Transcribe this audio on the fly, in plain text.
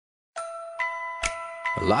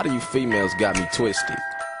A lot of you females got me twisted.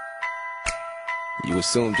 You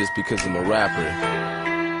assume just because I'm a rapper,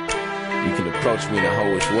 you can approach me in a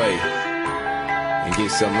hoish way and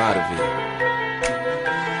get something out of it.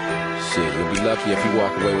 Shit, you'll be lucky if you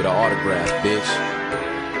walk away with an autograph, bitch.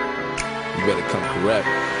 You better come correct.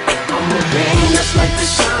 I'm a rain that's like the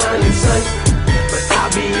shining sun, but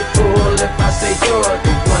I'll be a fool if I say you're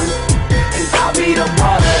the one. And I'll be the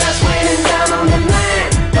water that's raining down on the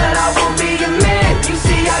land, but I won't be your man. You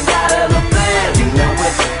see, I got a plan. You know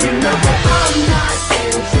it, you know it. I'm not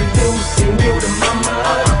introducing you to mama.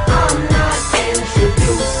 I'm not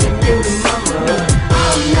introducing you to mama.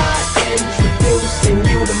 I'm not introducing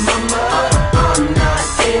you to mama. I'm not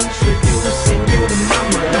introducing you to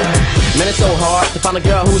mama. Man, it's so hard to find a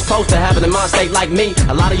girl who's close to having a mind state like me.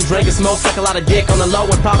 A lot of you drink and smoke, suck a lot of dick on the low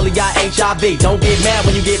and probably got HIV. Don't get mad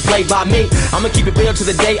when you get played by me. I'ma keep it real to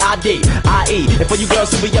the day I die. I.E. And for you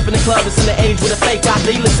girls who be up in the club, it's in the age with a fake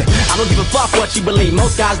ID. Listen, I don't give a fuck what you believe.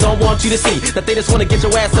 Most guys don't want you to see that they just wanna get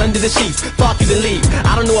your ass under the sheets. Fuck you to leave.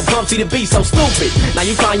 I don't know what bumps you to be so stupid. Now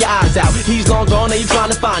you crying your eyes out. He's long gone, now you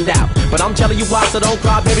trying to find out. But I'm telling you why, so don't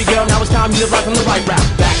cry, baby girl. Now it's time you live right from the right route.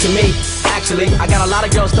 Back to me. Actually, I got a lot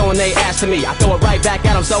of girls throwing their ass to me. I throw it right back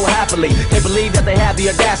at them so happily. Can't believe that they have the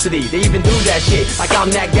audacity to even do that shit like I'm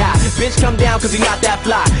that guy. Bitch, come down cause you're not that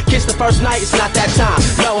fly. Kiss the first night, it's not that time.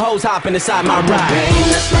 No hoes hopping inside my ride. Rain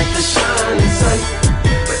that's like the shining sun,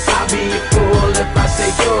 but I'll be a fool if I say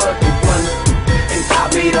you're the one. And I'll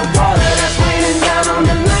be the water that's raining down on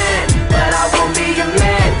the land, but I won't be your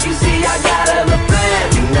man. You see, I got a plan.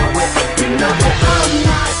 You know it, you know it. I'm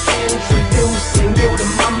not introducing you to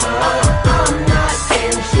mama. I'm not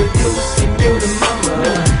introducing you to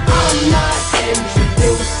mama. I'm not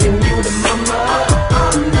introducing you to mama.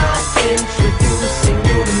 I'm not introducing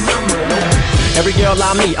you to mama. Every girl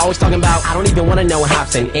I meet always talking about, I don't even wanna know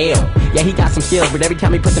hops and ill. Yeah, he got some skills, but every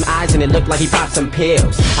time he put them eyes in it, look like he popped some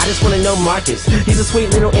pills. I just wanna know Marcus, he's a sweet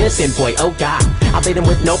little innocent boy, oh God. I'll date him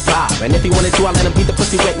with no problem, and if he wanted to, I'll let him beat the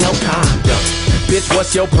pussy with no condom. Bitch,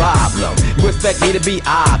 what's your problem? You expect me to be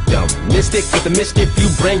optimistic with the mischief you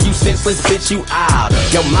bring, you senseless bitch, you out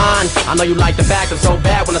of your mind. I know you like the fact I'm so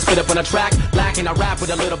bad when I spit up on a track, black and I rap with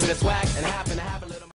a little bit of swag and happen to